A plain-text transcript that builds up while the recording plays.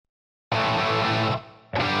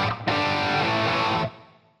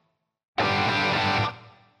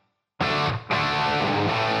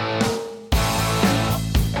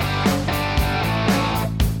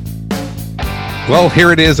Well,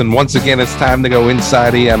 here it is, and once again, it's time to go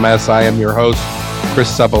inside EMS. I am your host,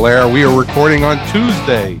 Chris Saballera. We are recording on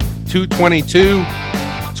Tuesday,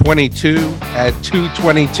 2/22/22 at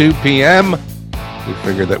 2:22 p.m. We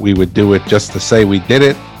figured that we would do it just to say we did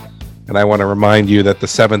it. And I want to remind you that the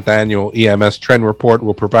 7th annual EMS Trend Report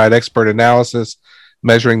will provide expert analysis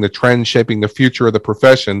measuring the trends shaping the future of the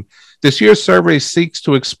profession. This year's survey seeks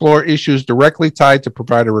to explore issues directly tied to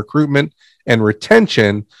provider recruitment and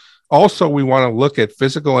retention. Also, we want to look at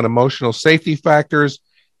physical and emotional safety factors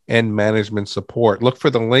and management support. Look for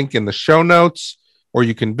the link in the show notes, or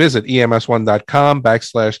you can visit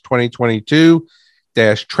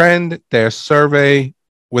ems1.com/2022-trend-survey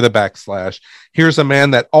with a backslash. Here's a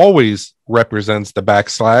man that always represents the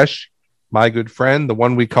backslash, my good friend, the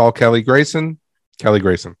one we call Kelly Grayson. Kelly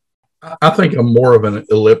Grayson. I think I'm more of an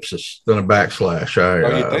ellipsis than a backslash.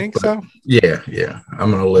 You think so? Yeah.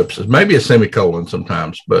 I'm an ellipsis. Maybe a semicolon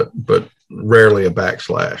sometimes, but rarely a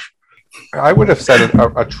backslash. I would have said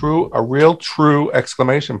a real true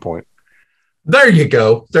exclamation point. There you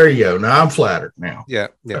go. Now I'm flattered. Now, yeah.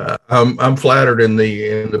 I'm flattered in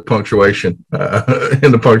the punctuation,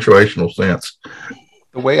 in the punctuational sense.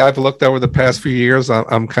 The way I've looked over the past few years,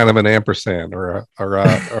 I'm kind of an ampersand or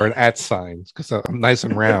an at sign because I'm nice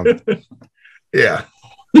and round. Yeah.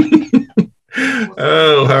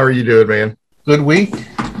 Oh, how are you doing, man? Good week.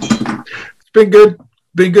 It's been good.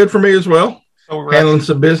 Been good for me as well. So we're handling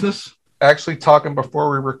some business. Actually, talking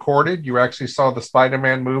before we recorded, you actually saw the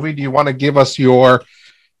Spider-Man movie. Do you want to give us your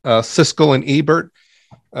Siskel and Ebert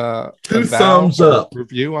 2 thumbs up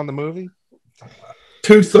review on the movie?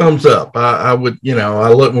 2 thumbs up. I would, I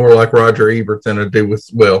look more like Roger Ebert than I do with,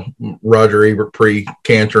 Roger Ebert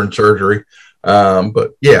pre-cancer and surgery.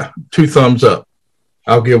 But yeah, 2 thumbs up.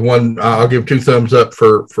 I'll give 2 thumbs up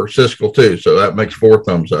for Siskel too. So that makes 4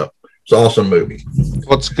 thumbs up. It's an awesome movie.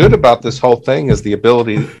 What's good about this whole thing is the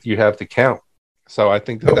ability you have to count. So I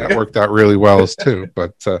think that worked out really well as too.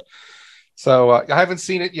 But I haven't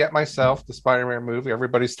seen it yet myself, the Spider-Man movie.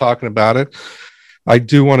 Everybody's talking about it. I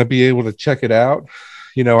do want to be able to check it out.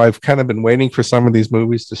 I've kind of been waiting for some of these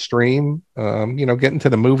movies to stream. Getting to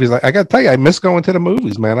the movies. I got to tell you, I miss going to the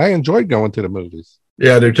movies, man. I enjoyed going to the movies.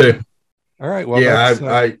 Yeah, I do too. All right. Well, yeah,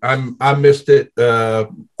 I missed it a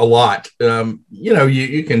lot.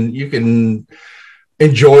 You can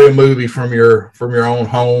enjoy a movie from your own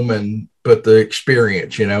home, but the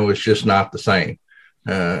experience, it's just not the same.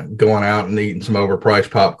 Going out and eating some overpriced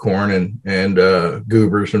popcorn and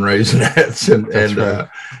goobers and Raisinets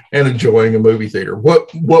and enjoying a movie theater.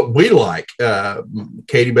 What we like,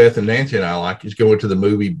 Katie Beth and Nancy and I like, is going to the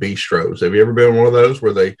movie bistros. Have you ever been in one of those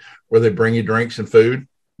where they bring you drinks and food?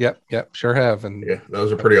 Yep, sure have. And yeah,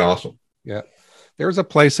 those are pretty awesome. Yeah, there was a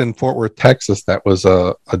place in Fort Worth, Texas, that was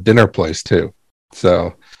a dinner place too.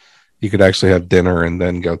 So you could actually have dinner and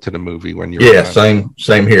then go to the movie when you're. Yeah, same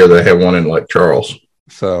here. They have one in Lake Charles.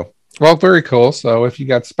 So, well, very cool. So if you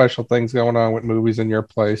got special things going on with movies in your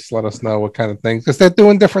place, let us know what kind of things, because they're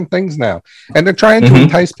doing different things now. And they're trying to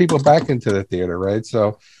entice people back into the theater, right?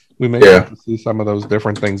 So we may have to see some of those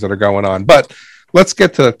different things that are going on. But let's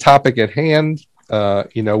get to the topic at hand.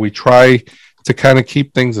 We try to kind of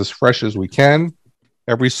keep things as fresh as we can.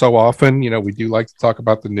 Every so often, we do like to talk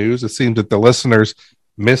about the news. It seems that the listeners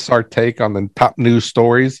miss our take on the top news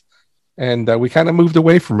stories. And we kind of moved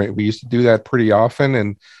away from it. We used to do that pretty often,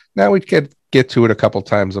 and now we get to it a couple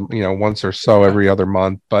times, once or so every other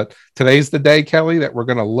month. But today's the day, Kelly, that we're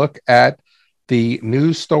going to look at the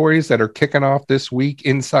news stories that are kicking off this week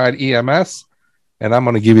inside EMS, and I'm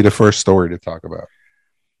going to give you the first story to talk about.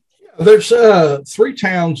 There's 3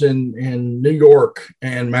 towns in New York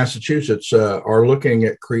and Massachusetts are looking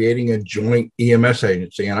at creating a joint EMS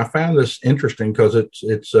agency, and I found this interesting because it's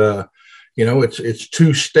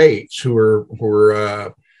 2 states who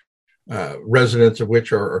are residents of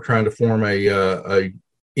which are trying to form a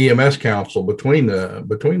EMS council between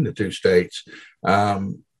the 2 states.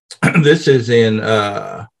 This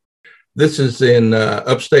is in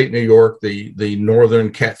upstate New York. The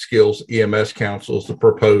Northern Catskills EMS Council is the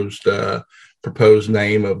proposed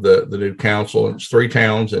name of the new council. It's 3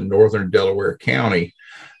 towns in northern Delaware County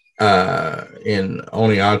in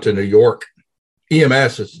Oneonta, New York.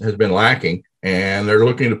 EMS has been lacking, and they're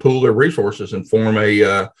looking to pool their resources and form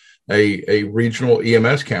a regional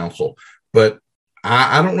EMS council. But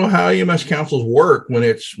I don't know how EMS councils work when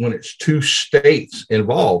it's 2 states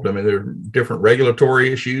involved. I mean, there are different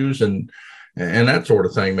regulatory issues and that sort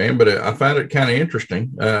of thing, man. But I found it kind of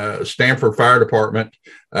interesting. Stanford Fire Department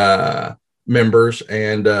members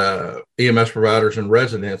and EMS providers and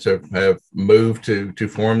residents have moved to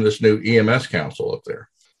form this new EMS council up there.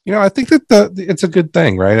 I think that it's a good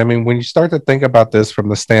thing, right? I mean, when you start to think about this from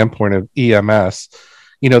the standpoint of EMS,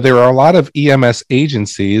 there are a lot of EMS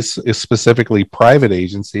agencies, specifically private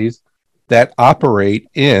agencies, that operate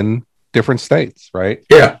in different states, right?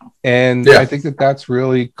 Yeah. And I Yeah. think that that's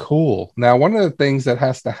really cool. Now, one of the things that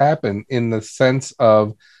has to happen in the sense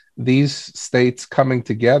of these states coming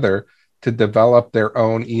together to develop their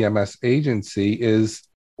own EMS agency is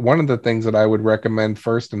one of the things that I would recommend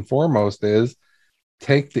first and foremost is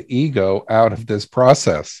take the ego out of this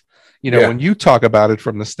process. Yeah. When you talk about it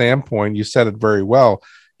from the standpoint, you said it very well,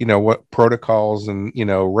 what protocols and,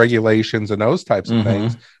 regulations and those types of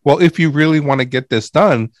things. Well, if you really want to get this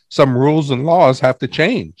done, some rules and laws have to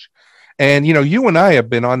change. And, you and I have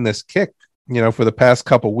been on this kick, for the past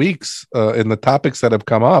couple weeks in the topics that have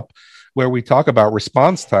come up where we talk about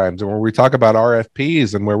response times and where we talk about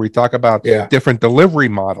RFPs and where we talk about different delivery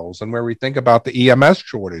models and where we think about the EMS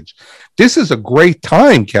shortage. This is a great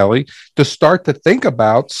time, Kelly, to start to think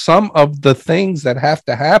about some of the things that have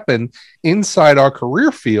to happen inside our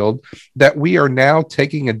career field that we are now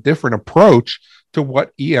taking a different approach to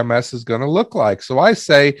what EMS is going to look like. So I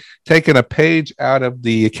say, taking a page out of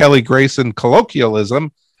the Kelly Grayson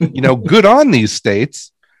colloquialism, good on these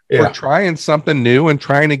states for trying something new and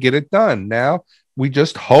trying to get it done. Now, we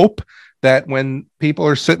just hope that when people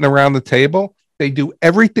are sitting around the table, they do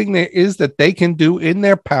everything there is that they can do in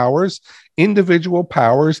their powers, individual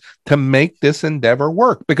powers, to make this endeavor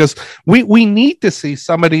work. Because we need to see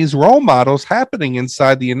some of these role models happening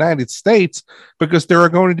inside the United States, because there are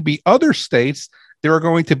going to be other states, there are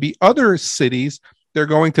going to be other cities, there are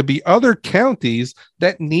going to be other counties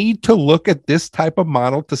that need to look at this type of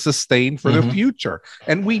model to sustain for the future.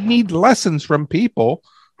 And we need lessons from people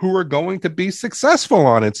who are going to be successful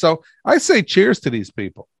on it. So I say cheers to these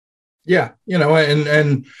people. Yeah.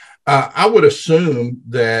 And I would assume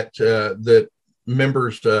that that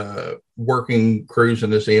members, working crews in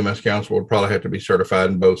this EMS council would probably have to be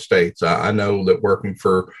certified in both states. I know that working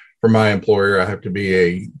for my employer, I have to be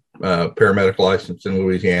a paramedic license in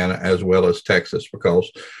Louisiana as well as Texas,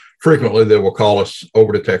 because frequently they will call us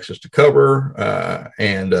over to Texas to cover,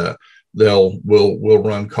 and we'll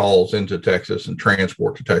run calls into Texas and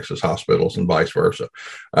transport to Texas hospitals and vice versa.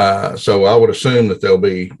 So I would assume that they'll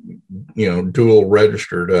be, dual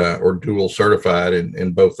registered or dual certified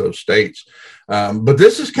in both those states. But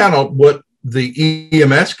this is kind of what the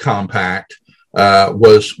EMS compact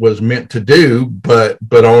was meant to do, but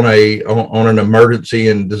on an emergency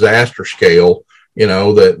and disaster scale,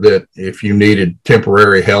 that if you needed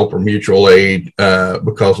temporary help or mutual aid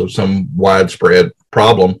because of some widespread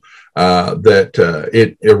problem, that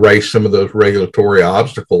it erased some of those regulatory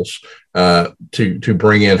obstacles to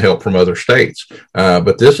bring in help from other states.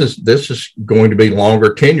 But this is going to be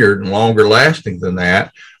longer tenured and longer lasting than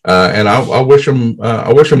that. And I wish them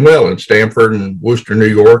well in Stamford and Worcester, New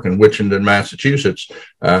York, and Winchendon, Massachusetts.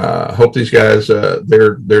 Hope these guys,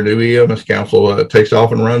 their new EMS council takes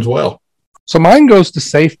off and runs well. So mine goes to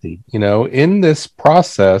safety. In this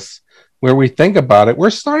process where we think about it, we're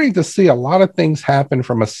starting to see a lot of things happen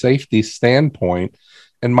from a safety standpoint.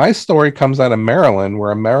 And my story comes out of Maryland,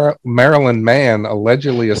 where a Maryland man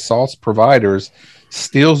allegedly assaults providers,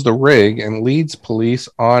 steals the rig, and leads police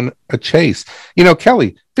on a chase.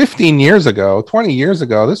 Kelly, 15 years ago, 20 years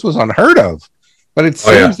ago, this was unheard of. But it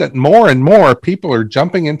seems that more and more people are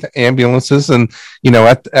jumping into ambulances and,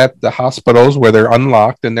 at the hospitals where they're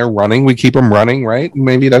unlocked and they're running. We keep them running, right?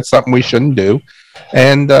 Maybe that's something we shouldn't do.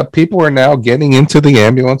 And people are now getting into the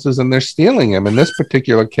ambulances and they're stealing them. In this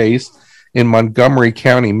particular case, in Montgomery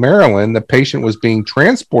County, Maryland, the patient was being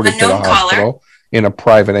transported to the hospital in a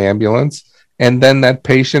private ambulance. And then that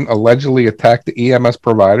patient allegedly attacked the EMS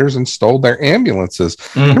providers and stole their ambulances.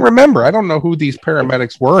 And remember, I don't know who these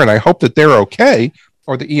paramedics were, and I hope that they're okay,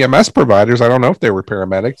 or the EMS providers. I don't know if they were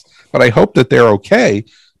paramedics, but I hope that they're okay.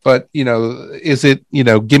 But, is it,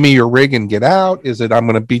 give me your rig and get out? Is it, I'm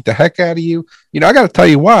going to beat the heck out of you? I got to tell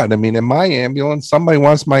you what, I mean, in my ambulance, somebody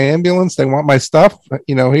wants my ambulance, they want my stuff,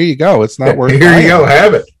 here you go. It's not worth it. Here you go,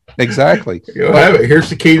 have it. Exactly. You'll have it. Here's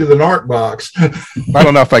the key to the narc box. I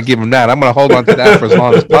don't know if I give them that. I'm going to hold on to that for as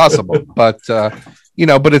long as possible. But,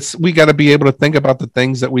 but we got to be able to think about the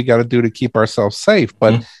things that we got to do to keep ourselves safe.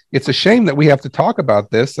 But it's a shame that we have to talk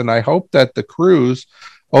about this. And I hope that the crews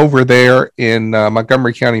over there in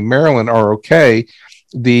Montgomery County, Maryland are okay.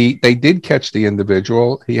 They did catch the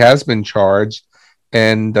individual. He has been charged.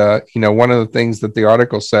 And, one of the things that the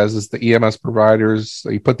article says is the EMS providers,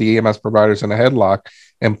 you put the EMS providers in a headlock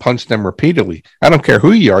and punch them repeatedly. I don't care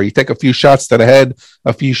who you are. You take a few shots to the head,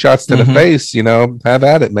 a few shots to the face, have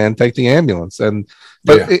at it, man. Take the ambulance.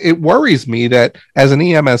 But it worries me that as an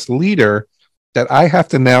EMS leader, that I have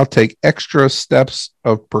to now take extra steps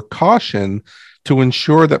of precaution to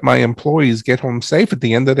ensure that my employees get home safe at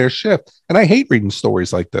the end of their shift. And I hate reading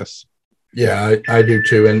stories like this. Yeah, I do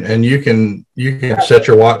too. And you can set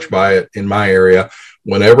your watch by it in my area.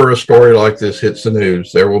 Whenever a story like this hits the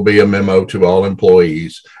news, there will be a memo to all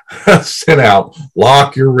employees sent out.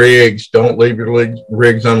 Lock your rigs. Don't leave your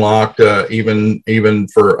rigs unlocked, even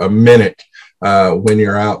for a minute when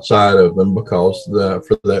you're outside of them, because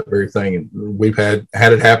for that very thing. We've had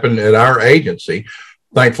it happen at our agency.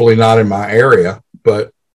 Thankfully, not in my area,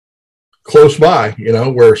 but close by,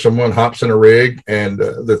 where someone hops in a rig and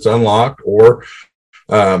that's unlocked, or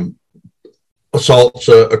assaults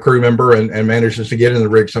a crew member and manages to get in the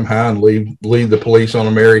rig somehow and lead the police on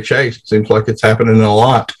a merry chase. It seems like it's happening a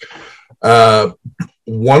lot.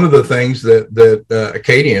 One of the things that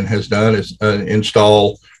Acadian has done is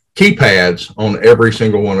install keypads on every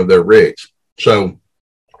single one of their rigs. So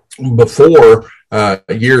before,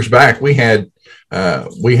 years back, we had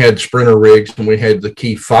sprinter rigs and we had the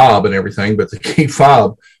key fob and everything, but the key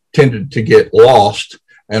fob tended to get lost.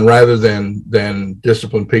 And rather than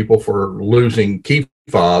discipline people for losing key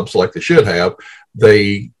fobs like they should have,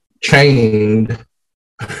 they chained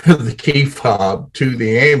the key fob to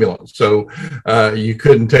the ambulance. So you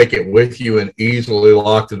couldn't take it with you and easily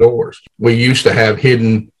lock the doors. We used to have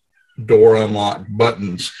hidden door unlock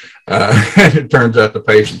buttons. And it turns out the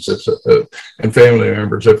patients and family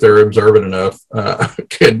members, if they're observant enough,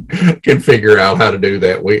 can figure out how to do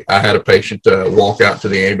that. I had a patient walk out to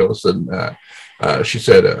the ambulance and she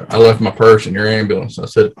said, I left my purse in your ambulance. I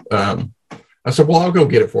said, well, I'll go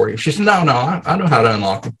get it for you. She said, no, I know how to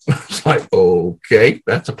unlock them. It's like, okay,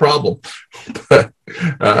 that's a problem. But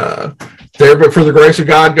but for the grace of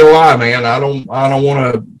God, go I, man. I don't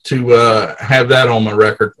want to have that on my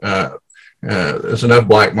record. There's enough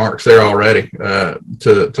black marks there already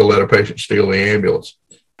to let a patient steal the ambulance.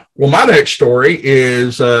 Well, my next story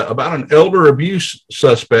is about an elder abuse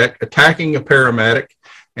suspect attacking a paramedic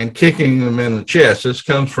and kicking them in the chest. This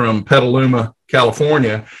comes from Petaluma,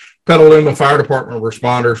 California. Petaluma Fire Department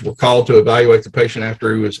responders were called to evaluate the patient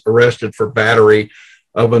after he was arrested for battery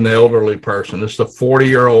of an elderly person. This is a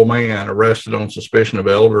 40-year-old man arrested on suspicion of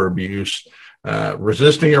elder abuse,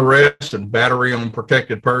 resisting arrest and battery on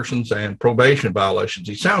protected persons and probation violations.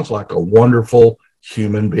 He sounds like a wonderful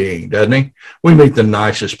human being, doesn't he? We meet the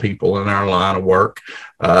nicest people in our line of work.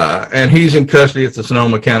 And he's in custody at the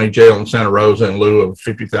Sonoma County Jail in Santa Rosa in lieu of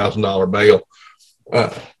 $50,000 bail.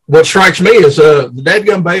 What strikes me is the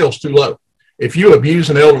dadgum bail is too low. If you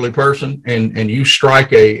abuse an elderly person and you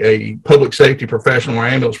strike a public safety professional or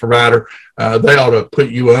ambulance provider, they ought to put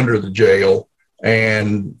you under the jail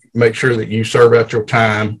and make sure that you serve out your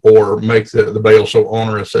time, or make the bail so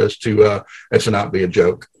onerous as to not be a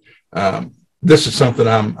joke. This is something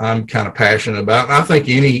I'm kind of passionate about. And I think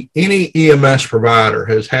any EMS provider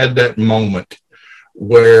has had that moment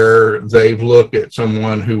where they've looked at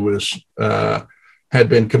someone who was had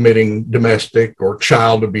been committing domestic or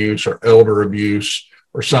child abuse or elder abuse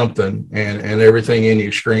or something, and everything in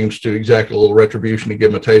you screams to exact a little retribution to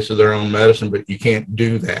give them a taste of their own medicine, but you can't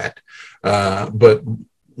do that. But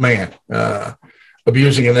man,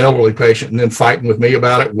 abusing an elderly patient and then fighting with me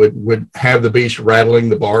about it would have the beast rattling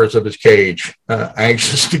the bars of his cage,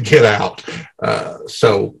 anxious to get out.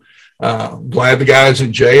 So glad the guy's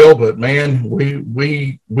in jail, but man,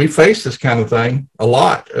 we face this kind of thing a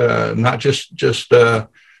lot. Not just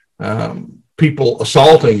people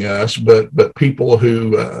assaulting us, but people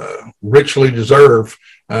who richly deserve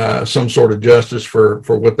some sort of justice for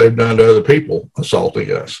what they've done to other people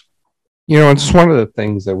assaulting us. It's one of the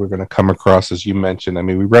things that we're going to come across, as you mentioned. I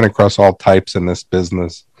mean, we run across all types in this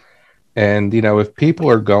business. And, if people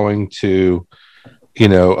are going to,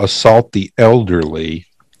 assault the elderly,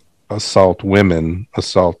 assault women,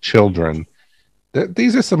 assault children,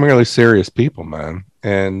 these are some really serious people, man.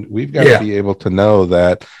 And we've got to be able to know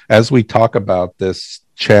that as we talk about this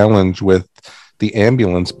challenge with the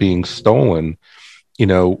ambulance being stolen,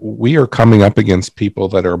 we are coming up against people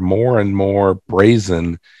that are more and more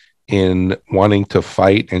brazen in wanting to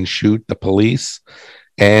fight and shoot the police,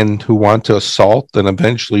 and who want to assault and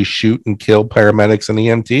eventually shoot and kill paramedics and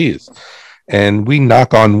EMTs. And we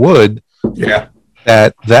knock on wood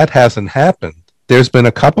that hasn't happened. There's been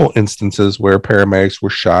a couple instances where paramedics were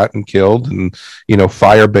shot and killed, and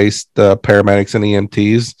fire-based paramedics and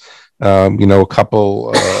EMTs.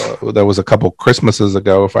 There was a couple Christmases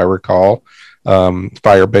ago, if I recall,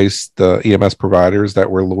 fire-based EMS providers that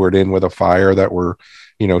were lured in with a fire that were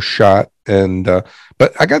shot. And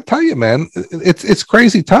but I gotta tell you, man, it's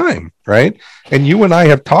crazy time, right? And you and I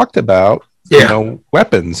have talked about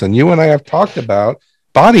weapons, and you and I have talked about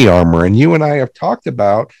body armor. And you and I have talked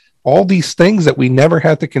about all these things that we never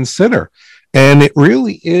had to consider. And it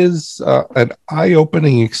really is an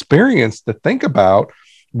eye-opening experience to think about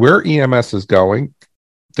where EMS is going,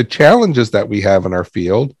 the challenges that we have in our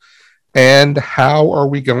field, and how are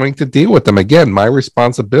we going to deal with them. Again, my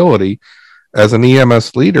responsibility as an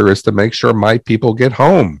EMS leader is to make sure my people get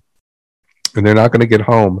home. And they're not going to get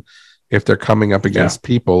home if they're coming up against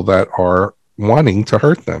people that are wanting to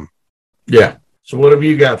hurt them. Yeah. So what have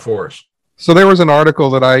you got for us? So there was an article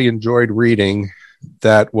that I enjoyed reading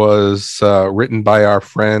that was written by our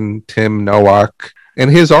friend Tim Nowak. And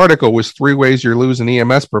his article was 3 ways you're losing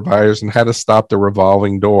EMS providers and how to stop the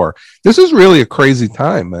revolving door. This is really a crazy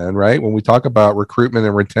time, man, right? When we talk about recruitment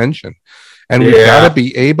and retention. And we've got to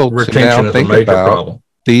be able to now think about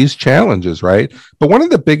these challenges, right? But one of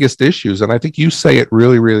the biggest issues, and I think you say it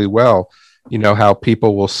really, really well, you know, how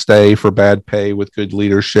people will stay for bad pay with good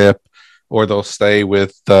leadership, or they'll stay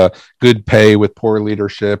with good pay with poor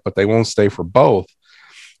leadership, but they won't stay for both.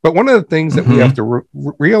 But one of the things that we have to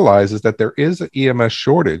realize is that there is an EMS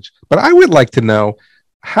shortage. But I would like to know,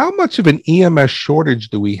 how much of an EMS shortage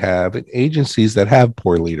do we have in agencies that have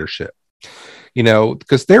poor leadership? You know,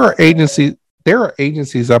 because there are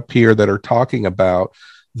agencies up here that are talking about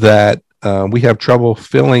that we have trouble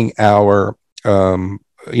filling our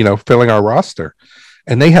roster,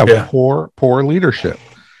 and they have poor leadership.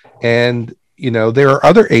 And you know, there are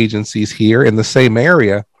other agencies here in the same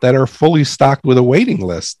area that are fully stocked with a waiting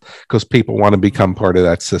list because people want to become part of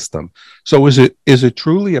that system. So is it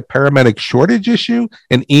truly a paramedic shortage issue,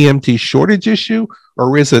 an EMT shortage issue,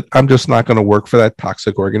 or is it, I'm just not going to work for that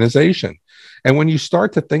toxic organization? And when you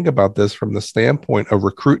start to think about this from the standpoint of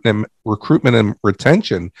recruitment and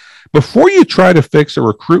retention, before you try to fix a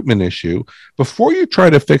recruitment issue, before you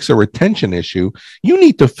try to fix a retention issue, you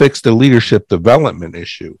need to fix the leadership development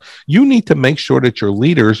issue. You need to make sure that your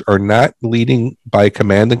leaders are not leading by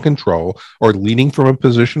command and control or leading from a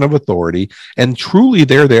position of authority, and truly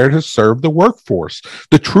they're there to serve the workforce.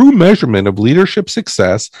 The true measurement of leadership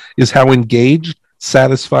success is how engaged,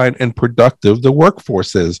 satisfied, and productive the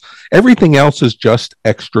workforce is. Everything else is just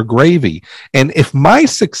extra gravy. And if my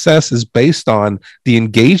success is based on the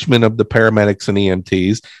engagement of the paramedics and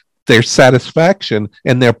EMTs, their satisfaction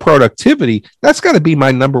and their productivity, that's got to be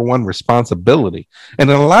my number one responsibility.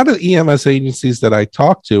 And in a lot of EMS agencies that I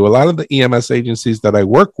talk to, a lot of the EMS agencies that I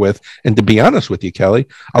work with, and to be honest with you, Kelly,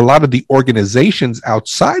 a lot of the organizations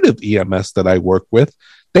outside of EMS that I work with,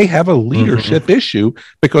 they have a leadership issue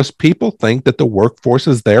because people think that the workforce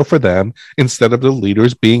is there for them instead of the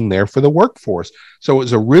leaders being there for the workforce. So it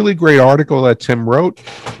was a really great article that Tim wrote.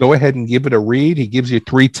 Go ahead and give it a read. He gives you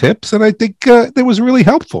 3 tips, and I think that was really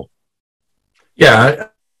helpful. Yeah,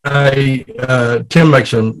 Tim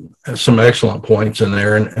makes some excellent points in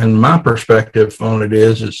there, and my perspective on it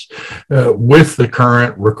is with the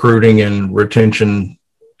current recruiting and retention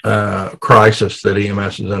crisis that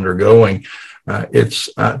EMS is undergoing, it's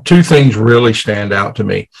 2 things really stand out to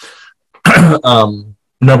me.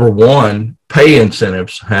 Number one, pay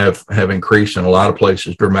incentives have increased in a lot of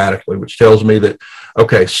places dramatically, which tells me that,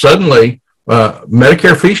 okay, suddenly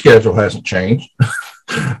Medicare fee schedule hasn't changed,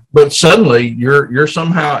 but suddenly you're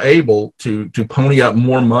somehow able to pony up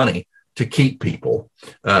more money to keep people.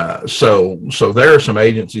 So there are some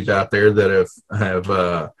agencies out there that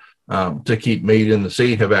have to keep meat in the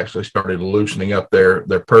seat, have actually started loosening up their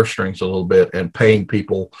purse strings a little bit and paying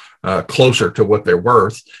people closer to what they're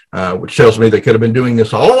worth, which tells me they could have been doing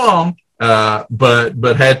this all along,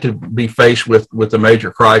 but had to be faced with a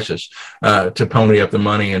major crisis to pony up the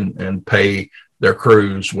money and pay their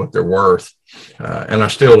crews what they're worth. And I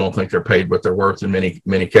still don't think they're paid what they're worth in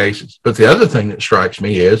many cases. But the other thing that strikes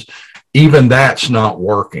me is even that's not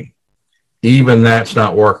working. Even that's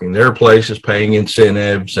not working. There are places paying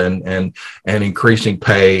incentives and increasing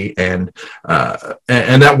pay, and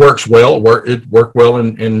that works well. It worked well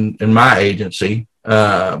in my agency,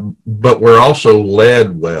 but we're also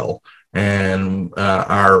led well, and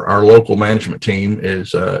our local management team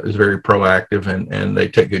is very proactive, and they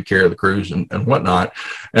take good care of the crews and whatnot,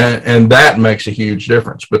 and that makes a huge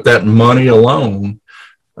difference. But that money alone,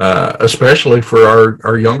 especially for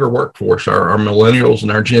our younger workforce, our millennials and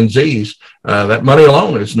our Gen Zs, that money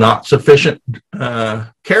alone is not sufficient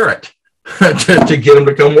carrot to get them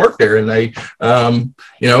to come work there. And they,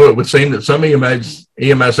 it would seem that some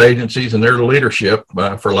EMS agencies and their leadership,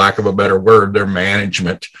 for lack of a better word, their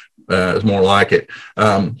management is more like it,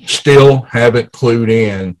 still haven't clued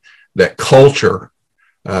in that culture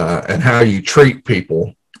and how you treat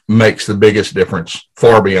people makes the biggest difference,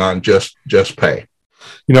 far beyond just pay.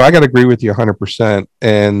 You know, I got to agree with you 100%.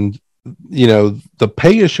 And the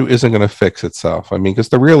pay issue isn't going to fix itself. I mean, because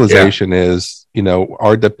the Yeah. realization is,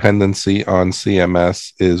 our dependency on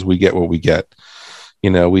CMS is we get what we get.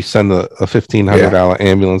 We send a Yeah. $1,500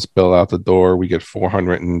 ambulance bill out the door. We get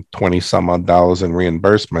 420 some odd dollars in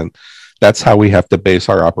reimbursement. That's how we have to base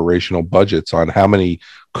our operational budgets on how many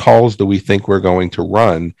calls do we think we're going to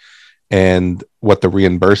run, and what the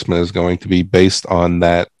reimbursement is going to be based on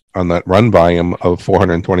that run volume of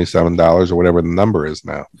 $427 or whatever the number is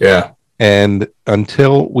now. Yeah. And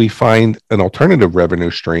until we find an alternative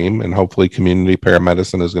revenue stream, and hopefully community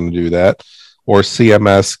paramedicine is going to do that, or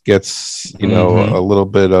CMS gets Mm-hmm. a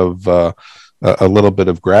little bit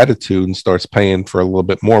of gratitude and starts paying for a little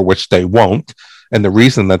bit more, which they won't. And the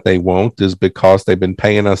reason that they won't is because they've been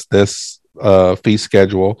paying us this fee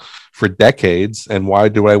schedule for decades. And why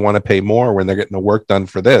do I want to pay more when they're getting the work done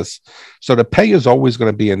for this? So the pay is always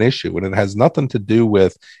going to be an issue, and it has nothing to do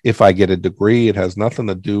with if I get a degree. It has nothing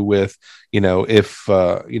to do with if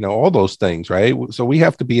all those things, right? So we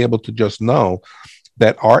have to be able to just know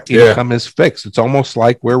that our income is fixed. It's almost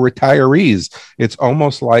like we're retirees. It's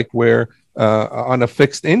almost like we're on a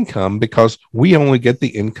fixed income, because we only get the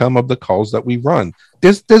income of the calls that we run.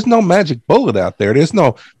 There's no magic bullet out there. There's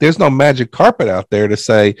no magic carpet out there to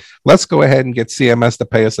say, let's go ahead and get CMS to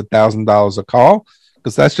pay us $1,000 a call,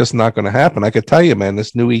 because that's just not going to happen. I could tell you, man,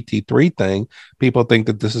 this new ET3 thing, people think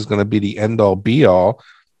that this is going to be the end all be all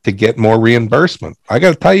to get more reimbursement. I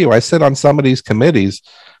got to tell you, I sit on some of these committees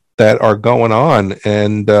that are going on,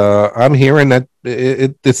 and I'm hearing that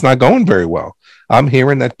it's not going very well. I'm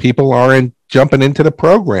hearing that people aren't jumping into the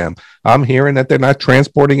program. I'm hearing that they're not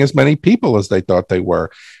transporting as many people as they thought they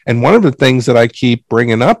were. And one of the things that I keep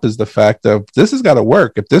bringing up is the fact of this has got to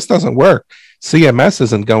work. If this doesn't work, CMS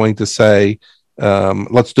isn't going to say,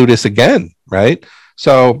 let's do this again, right?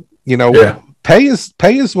 So, pay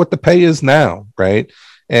is what the pay is now, right?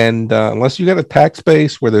 And unless you get a tax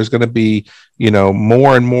base where there's going to be,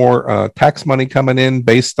 more and more tax money coming in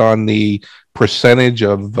based on the percentage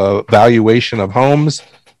of valuation of homes,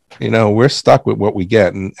 we're stuck with what we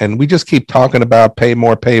get. And we just keep talking about pay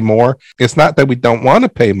more, pay more. It's not that we don't want to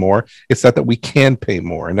pay more. It's that we can pay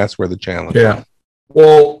more. And that's where the challenge is.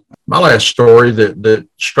 Well, my last story that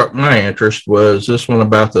struck my interest was this one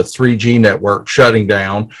about the 3G network shutting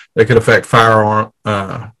down. That could affect firearm.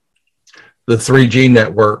 The 3G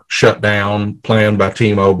network shutdown planned by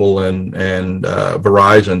T-Mobile and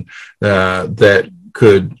Verizon that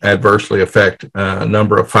could adversely affect a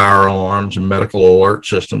number of fire alarms and medical alert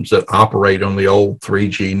systems that operate on the old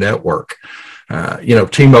 3G network.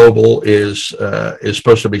 T-Mobile is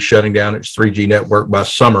supposed to be shutting down its 3G network by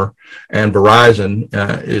summer, and Verizon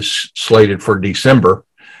is slated for December.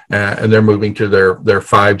 And they're moving to their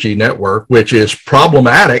 5G network, which is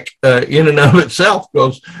problematic in and of itself,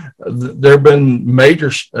 because there have been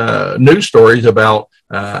major news stories about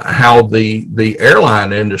how the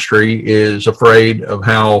airline industry is afraid of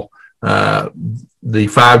how the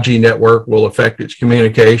 5G network will affect its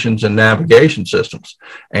communications and navigation systems.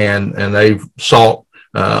 And they've sought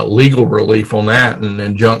legal relief on that and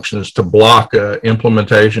injunctions to block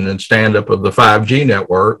implementation and stand up of the 5G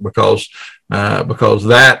network because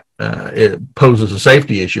that it poses a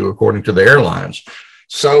safety issue according to the airlines.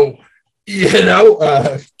 So,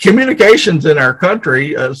 communications in our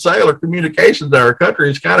country, cellular communications in our country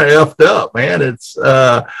is kind of effed up, man. It's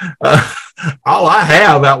all I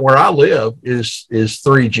have out where I live is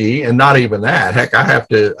 3G, and not even that. Heck, I have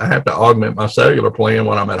to augment my cellular plan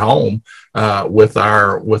when I'm at home with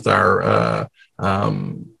our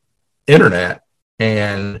internet,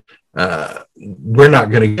 and we're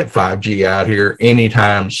not going to get 5G out here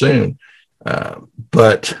anytime soon.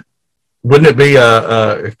 But wouldn't it be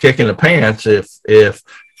a kick in the pants if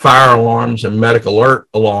fire alarms and medical alert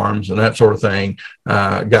alarms and that sort of thing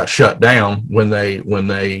got shut down when they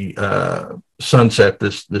sunset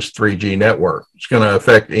this 3G network? It's going to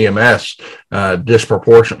affect EMS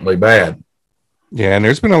disproportionately bad. Yeah, and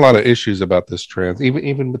there's been a lot of issues about this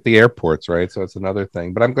even with the airports, right? So it's another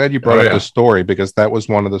thing. But I'm glad you brought up the story, because that was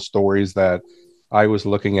one of the stories that I was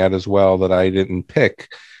looking at as well that I didn't pick.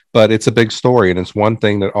 But it's a big story, and it's one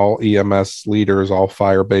thing that all EMS leaders, all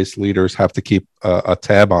fire-based leaders have to keep a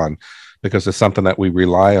tab on, because it's something that we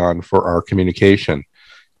rely on for our communication.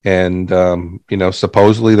 And,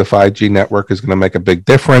 supposedly the 5G network is going to make a big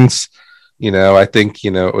difference. I think,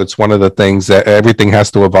 it's one of the things that everything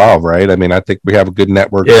has to evolve, right? I mean, I think we have a good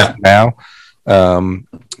network now.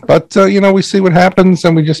 But we see what happens,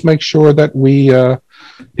 and we just make sure that we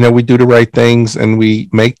do the right things, and we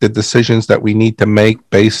make the decisions that we need to make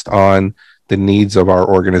based on the needs of our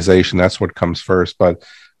organization. That's what comes first. But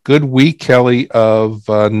good week, Kelly, of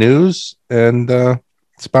news. And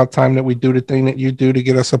it's about time that we do the thing that you do to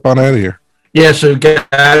get us up on out of here. Yeah, so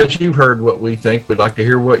guys, you've heard what we think. We'd like to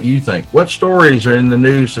hear what you think. What stories are in the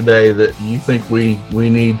news today that you think we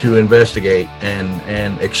need to investigate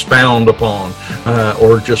and expound upon,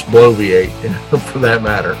 or just bloviate, for that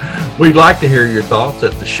matter? We'd like to hear your thoughts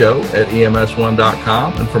at the show at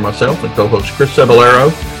ems1.com. And for myself and co-host Chris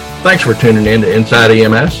Cebollero, thanks for tuning in to Inside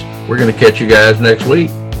EMS. We're going to catch you guys next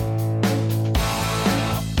week.